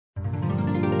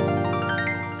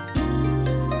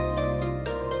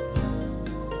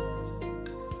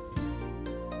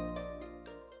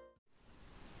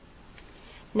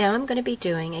Now I'm going to be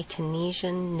doing a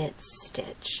Tunisian knit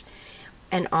stitch.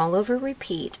 An all over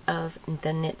repeat of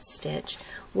the knit stitch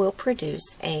will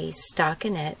produce a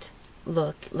stockinette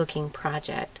looking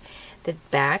project. The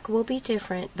back will be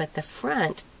different, but the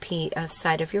front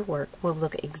side of your work will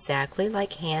look exactly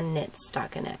like hand knit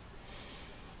stockinette.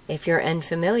 If you're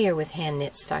unfamiliar with hand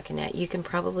knit stockinette, you can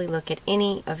probably look at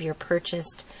any of your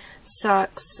purchased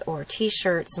socks or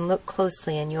t-shirts and look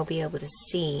closely, and you'll be able to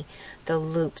see the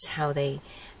loops, how they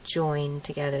join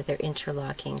together. They're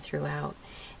interlocking throughout,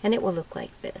 and it will look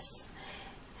like this.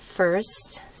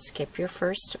 First, skip your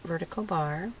first vertical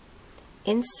bar,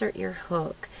 insert your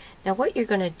hook. Now what you're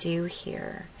going to do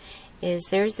here is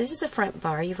this is a front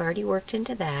bar, you've already worked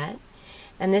into that,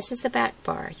 and this is the back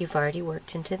bar, you've already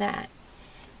worked into that.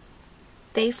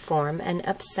 They form an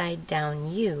upside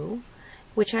down U,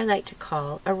 which I like to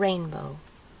call a rainbow.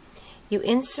 You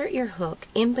insert your hook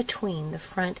in between the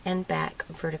front and back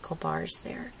vertical bars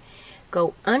there.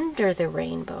 Go under the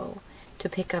rainbow to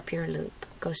pick up your loop.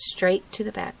 Go straight to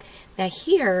the back. Now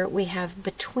here we have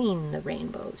between the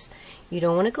rainbows. You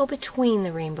don't want to go between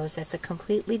the rainbows. That's a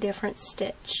completely different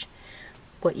stitch.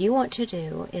 What you want to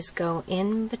do is go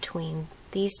in between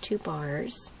these two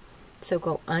bars. So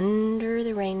go under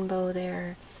the rainbow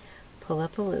there, pull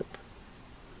up a loop.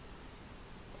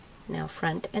 Now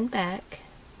front and back,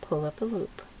 pull up a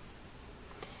loop.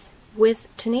 With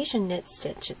Tunisian knit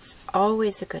stitch, it's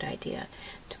always a good idea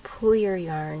to pull your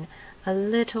yarn a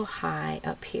little high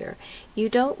up here. You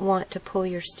don't want to pull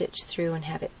your stitch through and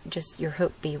have it just your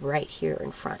hook be right here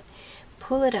in front.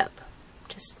 Pull it up.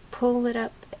 Just pull it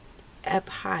up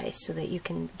high so that you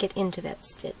can get into that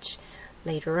stitch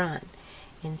later on.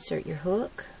 Insert your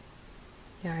hook,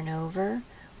 yarn over,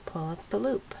 pull up a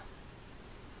loop.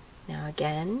 Now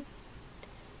again,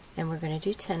 and we're going to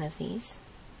do 10 of these.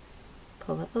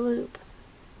 Pull up a loop,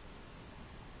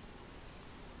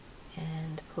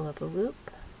 and pull up a loop.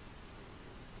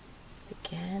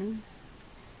 Again.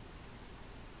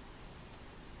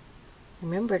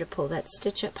 Remember to pull that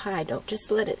stitch up high. Don't just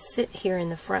let it sit here in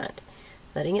the front.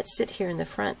 Letting it sit here in the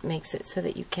front makes it so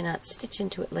that you cannot stitch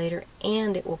into it later,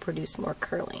 and it will produce more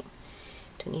curling.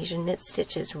 Tunisian knit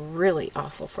stitch is really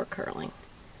awful for curling.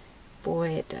 Boy,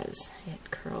 it does.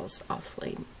 It curls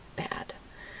awfully bad.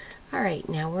 Alright,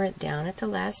 now we're down at the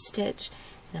last stitch,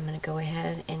 and I'm going to go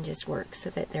ahead and just work so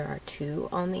that there are 2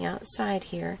 on the outside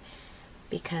here,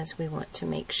 because we want to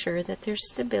make sure that there's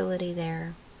stability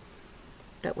there.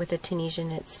 But with a Tunisian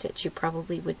knit stitch, you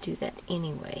probably would do that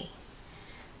anyway.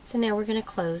 So now we're going to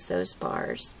close those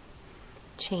bars.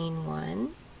 Chain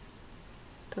 1.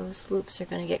 Those loops are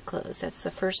going to get closed. That's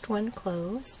the first one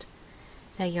closed.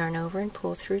 Now yarn over and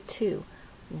pull through 2.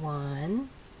 1,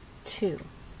 2.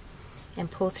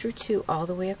 And pull through 2 all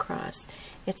the way across.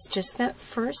 It's just that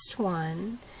first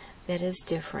one that is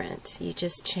different. You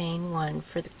just chain 1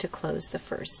 to close the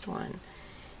first one.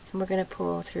 And we're going to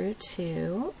pull through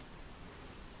 2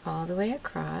 all the way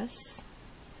across.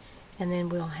 And then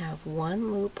we'll have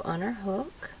 1 loop on our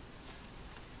hook.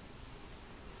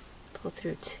 Pull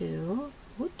through 2.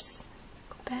 Whoops.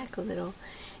 Go back a little.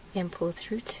 And pull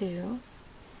through 2.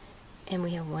 And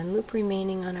we have 1 loop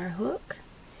remaining on our hook.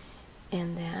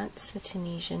 And that's the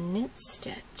Tunisian knit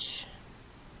stitch.